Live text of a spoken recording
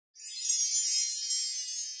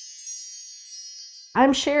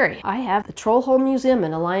I'm Sherry. I have the Troll Hole Museum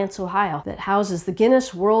in Alliance, Ohio that houses the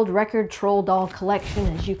Guinness World Record Troll Doll Collection.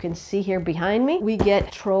 As you can see here behind me, we get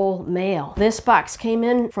troll mail. This box came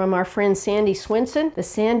in from our friend Sandy Swinson, the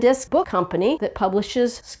Sandisk book company that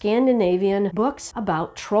publishes Scandinavian books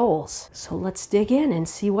about trolls. So let's dig in and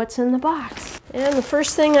see what's in the box. And the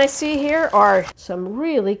first thing I see here are some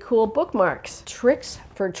really cool bookmarks. Tricks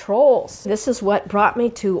for trolls. This is what brought me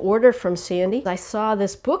to order from Sandy. I saw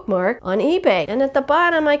this bookmark on eBay, and at the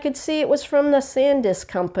bottom I could see it was from the Sandisk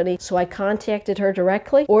company. So I contacted her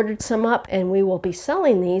directly, ordered some up, and we will be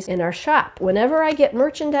selling these in our shop. Whenever I get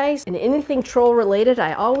merchandise and anything troll related,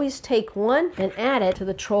 I always take one and add it to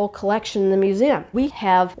the troll collection in the museum. We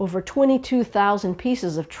have over 22,000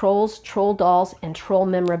 pieces of trolls, troll dolls, and troll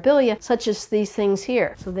memorabilia, such as these things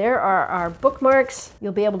here. So there are our bookmarks.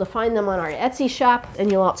 You'll be able to find them on our Etsy shop,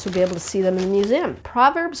 and you'll also be able to see them in the museum.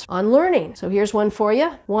 Proverbs on learning. So here's one for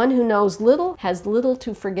you. One who knows little has little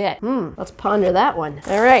to forget. Let's ponder that one.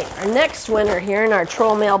 All right, our next winner here in our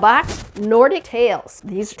troll mail box, Nordic Tales.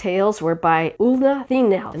 These tales were by Ulna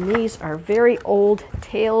Thynell, and these are very old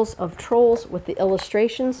tales of trolls with the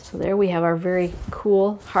illustrations. So there we have our very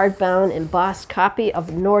cool hardbound embossed copy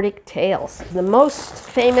of Nordic Tales. The most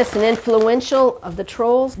famous and influential of the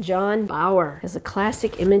trolls, John Bauer, has a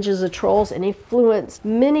classic images of trolls and influenced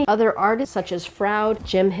many other artists such as Froud,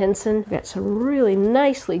 Jim Henson. We've got some really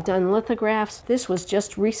nicely done lithographs. This was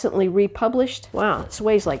just recently republished. Wow, this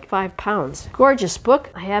weighs like 5 pounds. Gorgeous book.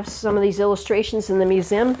 I have some of these illustrations in the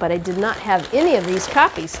museum, but I did not have any of these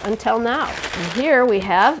copies until now. And here we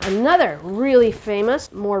have another really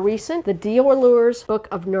famous, more recent, the Diorlur's Book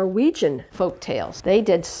of Norwegian Folk Tales. They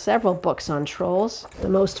did several books on trolls. The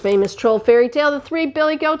most famous troll fairy tale, The Three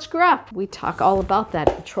Billy Goats Gruff. We talk all about that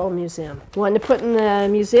at the Troll Museum. One to put in the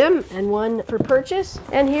museum and one for purchase.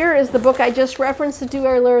 And here is the book I just referenced, the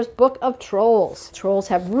Diorlur's Book of Trolls. Trolls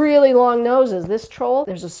have really long noses. This troll,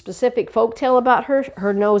 there's a specific folk tale about her.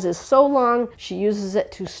 Her nose is so long, she uses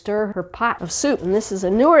it to stir her pot of soup. And this is a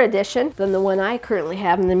newer edition than the one I currently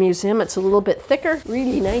have in the museum. It's a little bit thicker,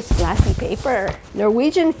 really nice glassy paper.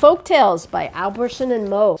 Norwegian Folk Tales by Alberson and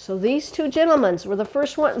Moe. So these two gentlemen were the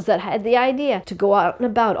first ones that had the idea to go out and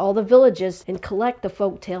about all the villages and collect the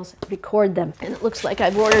folk tales, record them. And it looks like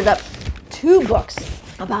I've ordered up 2 books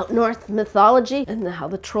about Norse mythology and how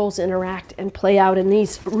the trolls interact and play out in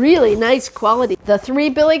these really nice quality. The Three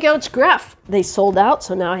Billy Goats Gruff. They sold out,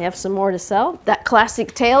 so now I have some more to sell. That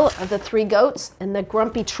classic tale of the 3 goats and the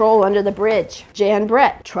grumpy troll under the bridge. Jan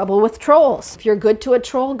Brett, Trouble with Trolls. If you're good to a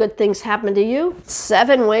troll, good things happen to you.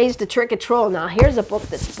 7 Ways to Trick a Troll. Now here's a book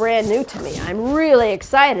that's brand new to me. I'm really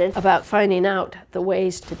excited about finding out the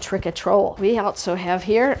ways to trick a troll. We also have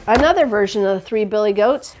here another version of the 3 Billy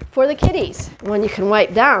Goats for the kiddies. One you can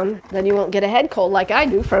wipe down, then you won't get a head cold like I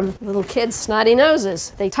do from little kids' snotty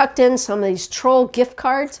noses. They tucked in some of these troll gift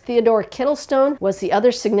cards. Theodore Kittlestone was the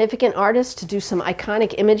other significant artist to do some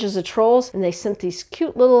iconic images of trolls, and they sent these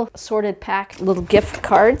cute little assorted pack little gift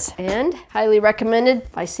cards. And highly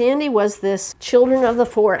recommended by Sandy was this Children of the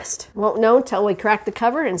Forest. Won't know until we crack the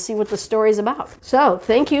cover and see what the story's about. So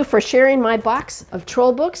thank you for sharing my box of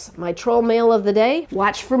troll books, my troll mail of the day.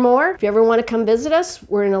 Watch for more. If you ever want to come visit us,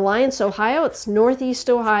 we're in Alliance, Ohio. It's Northeast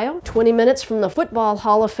Ohio, 20 minutes from the Football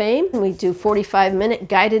Hall of Fame. We do 45-minute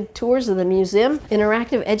guided tours of the museum,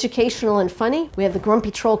 interactive, educational, and funny. We have the Grumpy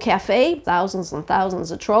Troll Cafe, thousands and thousands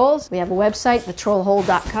of trolls. We have a website,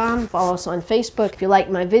 thetrollhole.com. Follow us on Facebook. If you like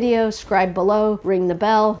my video, subscribe below, ring the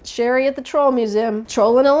bell. Sherry at the Troll Museum,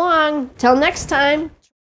 trolling along. Till next time.